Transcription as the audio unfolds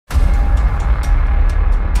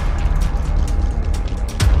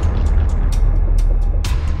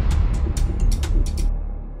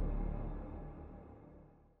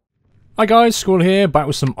Hi guys, Squirrel here, back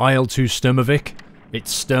with some IL-2 Sturmovik.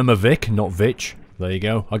 It's Sturmovik, not Vich. There you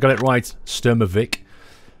go. I got it right. Sturmovik.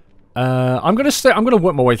 I'm gonna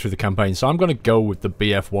work my way through the campaign, so I'm gonna go with the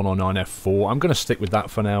BF109 F-4. I'm gonna stick with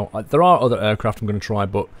that for now. There are other aircraft I'm gonna try,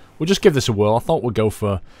 but we'll just give this a whirl. I thought we'll go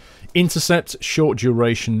for Intercept, short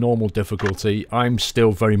duration, normal difficulty. I'm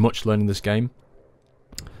still very much learning this game.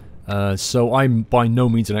 So I'm by no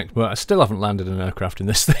means an expert. I still haven't landed an aircraft in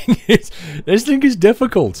this thing. This thing is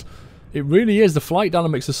difficult. It really is. The flight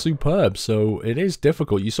dynamics are superb, so it is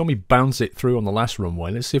difficult. You saw me bounce it through on the last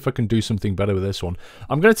runway. Let's see if I can do something better with this one.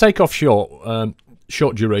 I'm going to take off short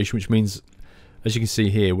duration, which means, as you can see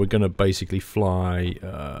here, we're going to basically fly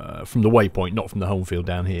from the waypoint, not from the home field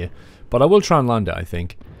down here. But I will try and land it, I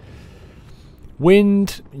think.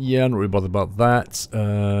 Wind, yeah, I'm not really bothered about that.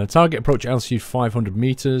 Target approach altitude 500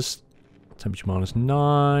 meters. Temperature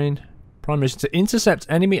 -9. Prime mission to intercept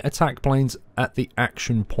enemy attack planes at the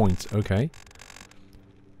action point. Okay.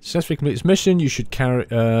 Successfully complete this mission. You should carry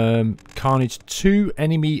carnage 2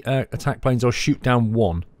 enemy attack planes or shoot down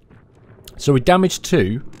 1. So we damage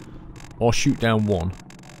 2 or shoot down 1.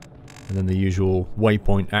 And then the usual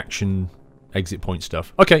waypoint, action, exit point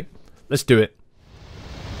stuff. Okay, let's do it.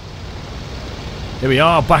 Here we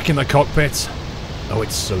are, back in the cockpit. Oh,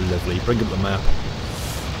 it's so lovely. Bring up the map.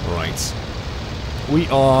 Right. We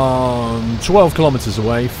are 12 kilometers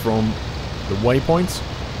away from the waypoint.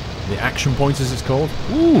 The action point, as it's called.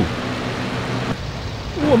 Ooh!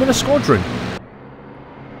 Ooh, I'm in a squadron.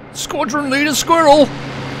 Squadron leader Squirrel!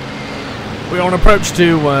 We are on approach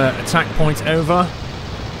to attack point over.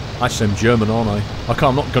 Actually, I'm German, aren't I?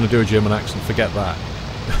 I'm not going to do a German accent, forget that.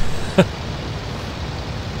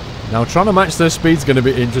 Now, trying to match their speed's going to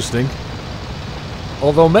be interesting.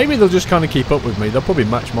 Although, maybe they'll just kind of keep up with me. They'll probably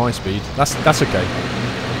match my speed. That's okay.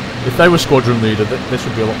 If they were squadron leader, this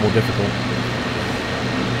would be a lot more difficult.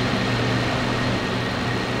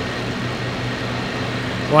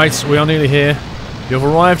 Right, we are nearly here. You've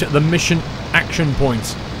arrived at the mission action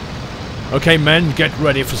point. Okay, men, get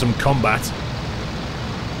ready for some combat.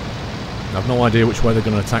 I have no idea which way they're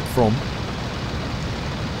going to attack from.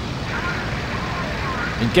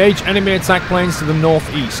 Engage enemy attack planes to the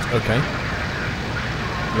northeast. Okay.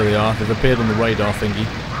 There they are. They've appeared on the radar thingy.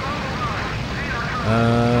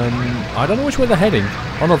 I don't know which way they're heading.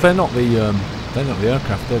 Oh no, they're not the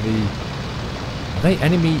aircraft. They're the. Are they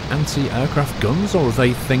enemy anti-aircraft guns, or are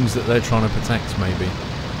they things that they're trying to protect? Maybe.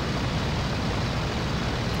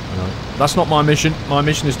 No, that's not my mission. My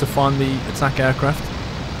mission is to find the attack aircraft.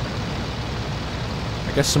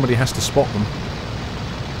 I guess somebody has to spot them.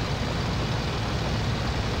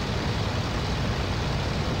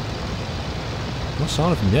 No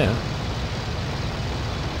sign of them yet.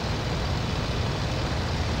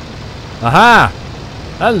 Aha!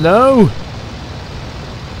 Hello!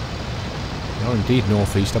 They are indeed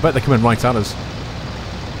northeast. I bet they're coming right at us.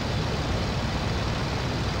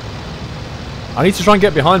 I need to try and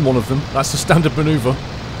get behind one of them. That's the standard manoeuvre.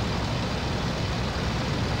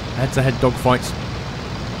 Head-to-head dogfights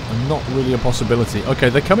are not really a possibility. Okay,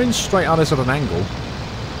 they're coming straight at us at an angle.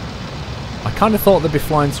 I kind of thought they'd be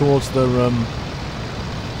flying towards their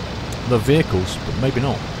vehicles, but maybe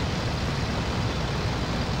not.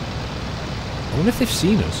 I wonder if they've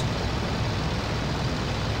seen us.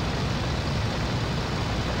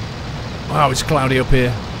 Wow, it's cloudy up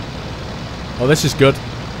here. Oh, this is good.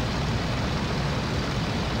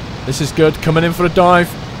 This is good. Coming in for a dive.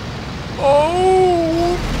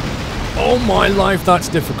 Oh! Oh my life, that's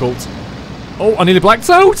difficult. Oh, I nearly blacked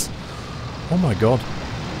out! Oh my god.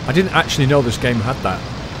 I didn't actually know this game had that.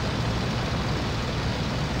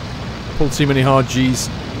 Pulled too many hard G's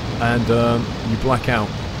and you black out,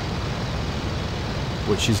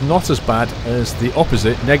 which is not as bad as the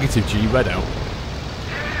opposite, negative G red out,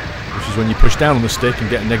 which is when you push down on the stick and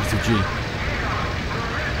get a negative G.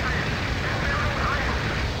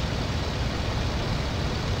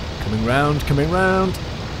 Coming round, coming round.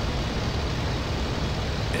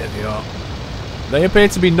 Here they are. They appear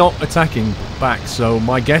to be not attacking back, so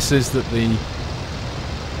my guess is that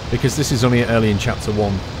because this is only early in chapter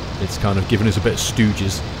 1, it's kind of given us a bit of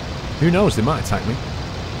stooges. Who knows, they might attack me.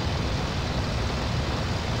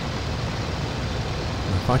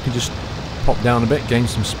 If I can just pop down a bit, gain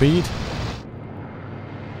some speed.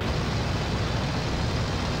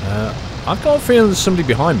 I've got a feeling there's somebody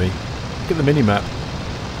behind me. Look at the mini-map.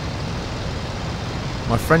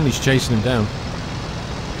 My friendly's chasing him down.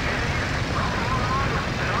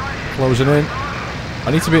 Closing in.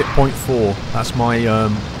 I need to be at 0.4. That's my,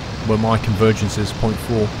 where my convergence is,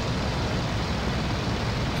 0.4.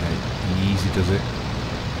 Easy does it.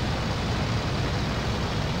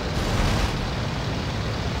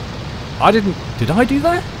 I didn't... Did I do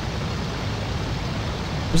that?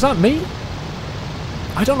 Was that me?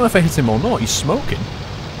 I don't know if I hit him or not. He's smoking.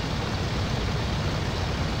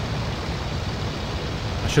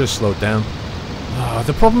 I should have slowed down. Oh,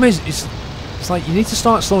 the problem is, it's like you need to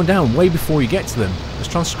start slowing down way before you get to them. Let's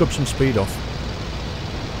try and scrub some speed off.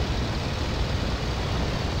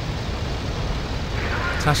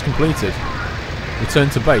 Task completed. Return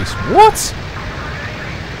to base. What?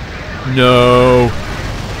 No.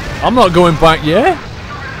 I'm not going back yet.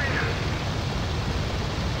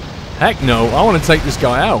 Heck no. I want to take this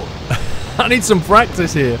guy out. I need some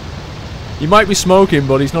practice here. He might be smoking,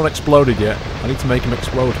 but he's not exploded yet. I need to make him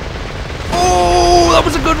explode. Oh, that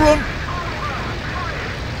was a good run.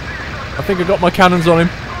 I think I got my cannons on him.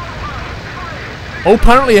 Oh,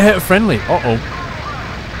 apparently I hit a friendly. Uh-oh.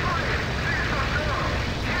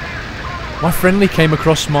 My friendly came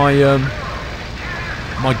across my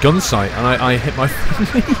my gun sight, and I hit my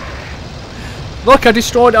friendly. Look, I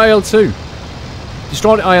destroyed IL-2.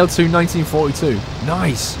 Destroyed IL-2 1942.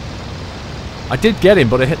 Nice. I did get him,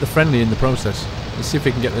 but I hit the friendly in the process. Let's see if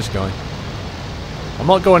we can get this guy. I'm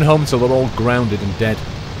not going home until they're all grounded and dead.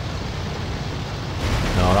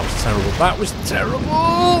 No, that was terrible. That was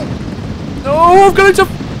terrible! No, I've got into...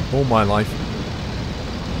 all my life.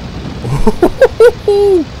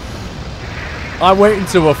 I went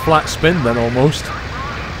into a flat spin then, almost.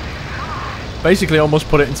 Basically, almost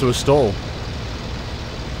put it into a stall.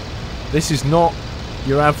 This is not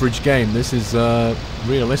your average game. This is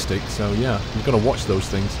realistic, so yeah, you've got to watch those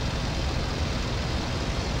things.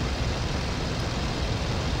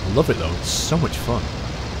 I love it though, it's so much fun.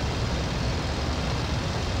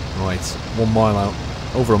 Right, 1 mile out.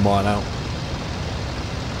 Over a mile out.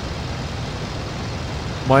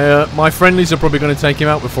 My friendlies are probably going to take him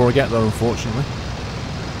out before I get there, unfortunately.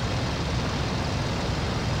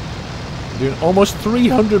 Doing almost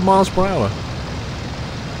 300 miles per hour.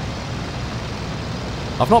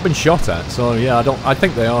 I've not been shot at, so yeah, I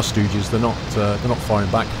think they are stooges. They're not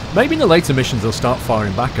firing back. Maybe in the later missions they'll start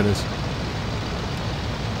firing back at us.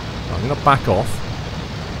 I'm going to back off,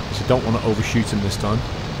 because I don't want to overshoot him this time.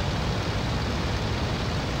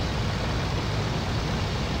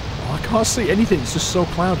 Oh, I can't see anything, it's just so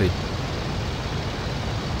cloudy.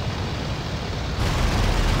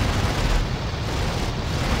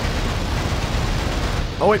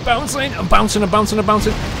 Oh wait, bouncing! I'm bouncing, I'm bouncing, I'm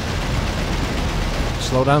bouncing!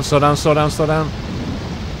 Slow down, slow down, slow down, slow down.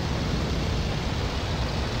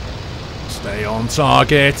 Stay on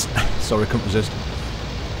target. Sorry, I couldn't resist.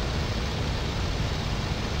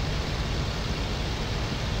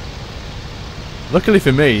 Luckily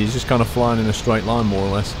for me, he's just kind of flying in a straight line, more or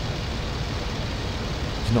less.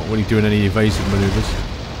 He's not really doing any evasive maneuvers.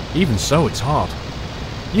 Even so, it's hard.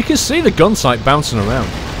 You can see the gun sight bouncing around.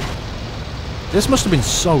 This must have been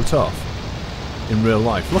so tough in real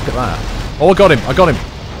life. Look at that. Oh, I got him! I got him!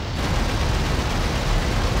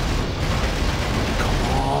 Come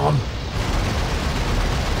on!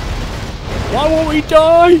 Why won't we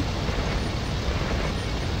die?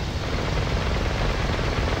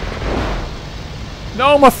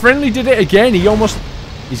 No, my friendly did it again. He almost...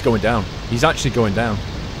 He's going down. He's actually going down.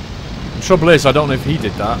 The trouble is, I don't know if he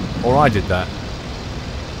did that or I did that.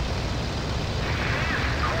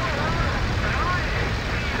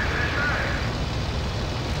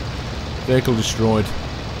 Vehicle destroyed.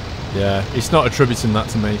 Yeah, it's not attributing that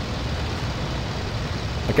to me.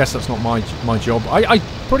 I guess that's not my job. I'm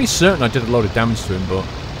pretty certain I did a load of damage to him, but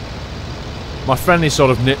my friendly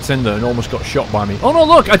sort of nipped in there and almost got shot by me. Oh no,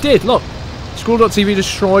 look, I did, look. Scroll.tv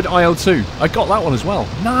destroyed IL-2. I got that one as well.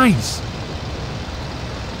 Nice.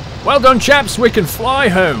 Well done, chaps. We can fly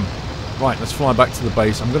home. Right, let's fly back to the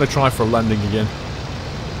base. I'm going to try for a landing again.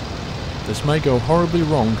 This may go horribly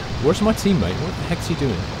wrong. Where's my teammate? What the heck's he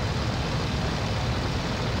doing?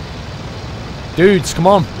 Dudes, come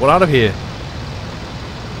on. We're out of here.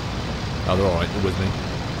 Oh, they're alright. They're with me.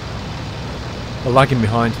 They're lagging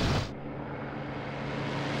behind.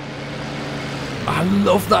 I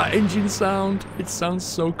love that engine sound. It sounds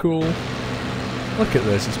so cool. Look at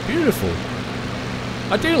this. It's beautiful.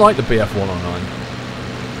 I do like the BF109.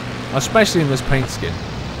 Especially in this paint skin.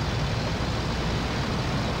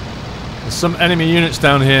 There's some enemy units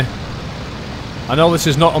down here. I know this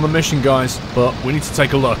is not on the mission, guys, but we need to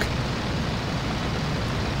take a look.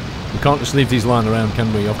 We can't just leave these lying around,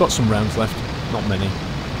 can we? I've got some rounds left. Not many.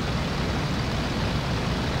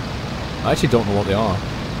 I actually don't know what they are.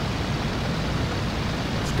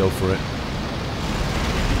 Let's go for it.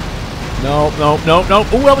 No, no, no, no.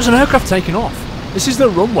 Oh, that was an aircraft taking off. This is their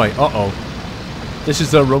runway. Uh-oh. This is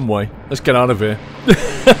their runway. Let's get out of here.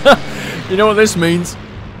 You know what this means?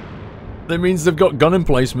 That means they've got gun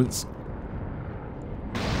emplacements.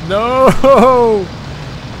 No!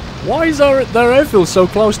 Why is their airfield so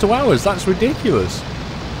close to ours? That's ridiculous.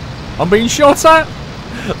 I'm being shot at.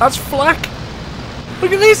 That's flak.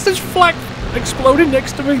 Look at this. There's flak exploding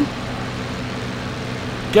next to me.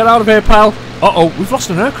 Get out of here, pal. Uh-oh, we've lost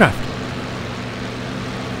an aircraft.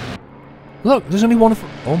 Look, there's only one.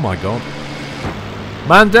 Oh my god.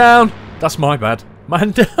 Man down. That's my bad.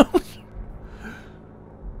 Man down.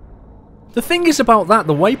 The thing is about that,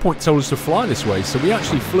 the waypoint told us to fly this way, so we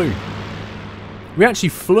actually flew. We actually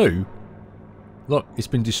flew. Look, it's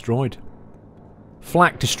been destroyed.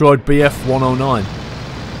 Flak destroyed BF109.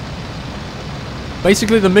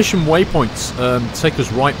 Basically, the mission waypoints take us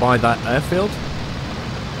right by that airfield.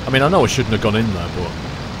 I mean, I know I shouldn't have gone in there, but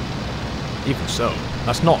even so,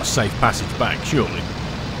 that's not a safe passage back, surely.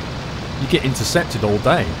 You get intercepted all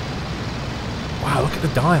day. Wow, look at the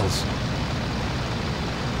dials.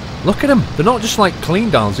 Look at them. They're not just like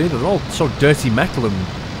clean dials either. They're all so dirty metal, and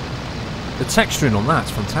the texturing on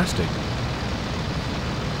that's fantastic.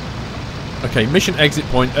 Okay, mission exit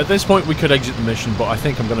point. At this point we could exit the mission, but I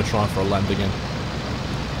think I'm going to try for a land again.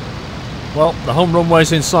 Well, the home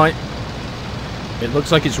runway's in sight. It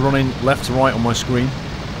looks like it's running left to right on my screen.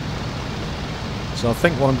 So I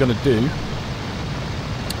think what I'm going to do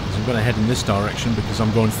is I'm going to head in this direction because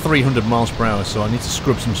I'm going 300 miles per hour, so I need to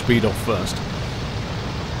scrub some speed off first.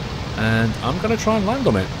 And I'm going to try and land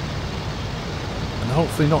on it. And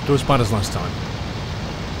hopefully not do as bad as last time.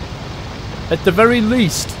 At the very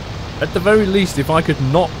least, if I could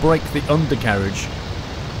not break the undercarriage,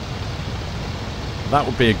 that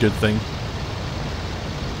would be a good thing.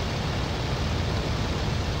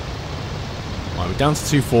 Right, we're down to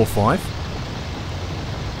 245.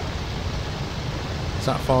 Is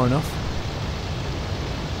that far enough?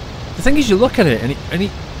 The thing is, you look at it and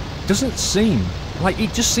it doesn't seem like,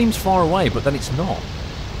 it just seems far away, but then it's not.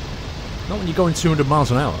 Not when you're going 200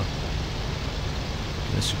 miles an hour.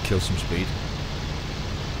 This should kill some speed.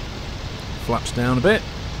 Flaps down a bit.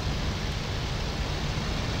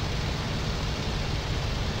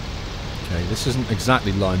 Okay, this isn't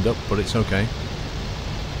exactly lined up, but it's okay.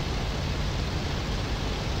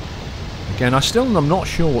 Again, I'm not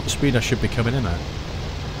sure what the speed I should be coming in at.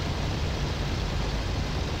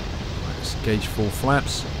 Let's gauge full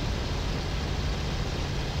flaps.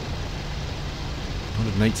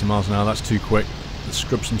 180 miles an hour, that's too quick. Let's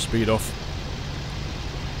scrub some speed off.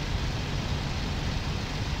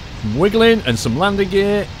 Some wiggling and some landing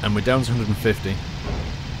gear, and we're down to 150.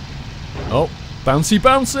 Oh, bouncy,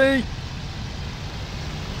 bouncy!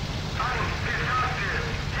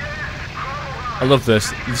 I love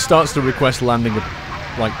this. It starts to request landing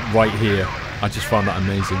like right here. I just found that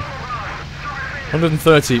amazing.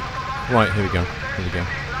 130. Right, here we go. Here we go.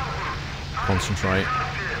 Concentrate.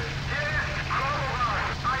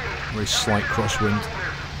 Very slight crosswind.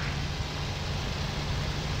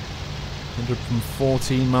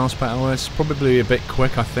 114 miles per hour. It's probably a bit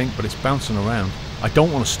quick, I think, but it's bouncing around. I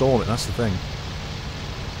don't want to stall it, that's the thing.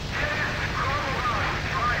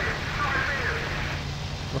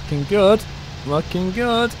 Looking good. Looking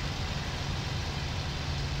good.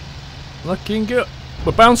 Looking good.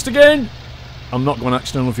 We're bounced again. I'm not going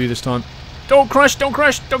external view this time. Don't crash, don't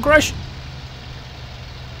crash, don't crash.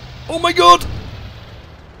 Oh my god.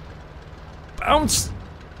 Bounce.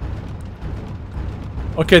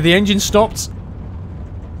 Okay, the engine stopped.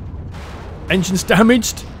 Engine's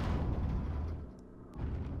damaged.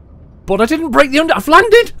 But I didn't break the I've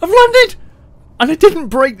landed! I've landed! And I didn't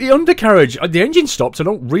break the undercarriage. The engine stopped. I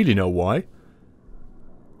don't really know why.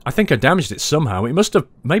 I think I damaged it somehow. It must have...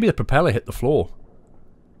 Maybe the propeller hit the floor.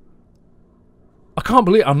 I can't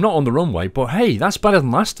believe... I'm not on the runway, but hey, that's better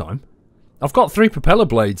than last time. I've got 3 propeller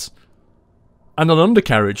blades. And an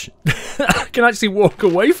undercarriage. I can actually walk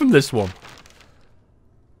away from this one.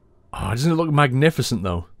 Oh, doesn't it look magnificent,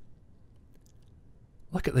 though?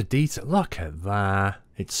 Look at the detail. Look at that.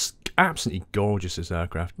 It's absolutely gorgeous, this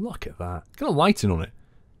aircraft. Look at that. It's got a lighting on it.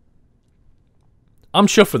 I'm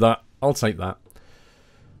chuffed with that. I'll take that.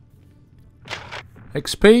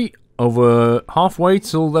 XP over halfway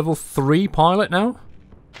till level 3 pilot now.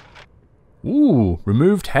 Ooh,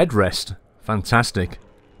 removed headrest. Fantastic.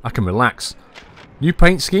 I can relax. New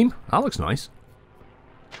paint scheme. That looks nice.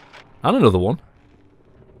 And another one.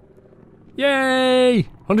 Yay!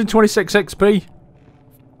 126 XP.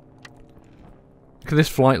 Look at this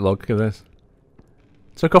flight log. Look at this.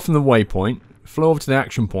 Took off from the waypoint. Flew over to the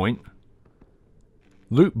action point.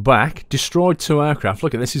 Looped back. Destroyed 2 aircraft.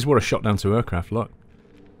 Look at this. This is where I shot down 2 aircraft. Look.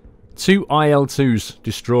 2 IL-2s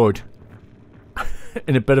destroyed.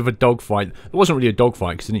 In a bit of a dogfight. It wasn't really a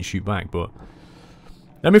dogfight because I didn't shoot back, but...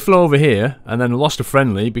 Then we flew over here and then lost a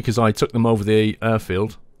friendly because I took them over the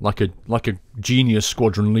airfield. like a genius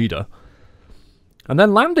squadron leader, and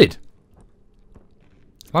then landed.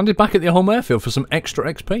 Landed back at the home airfield for some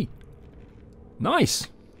extra XP. Nice.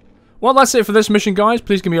 Well, that's it for this mission, guys.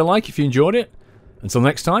 Please give me a like if you enjoyed it. Until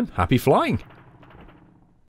next time, happy flying.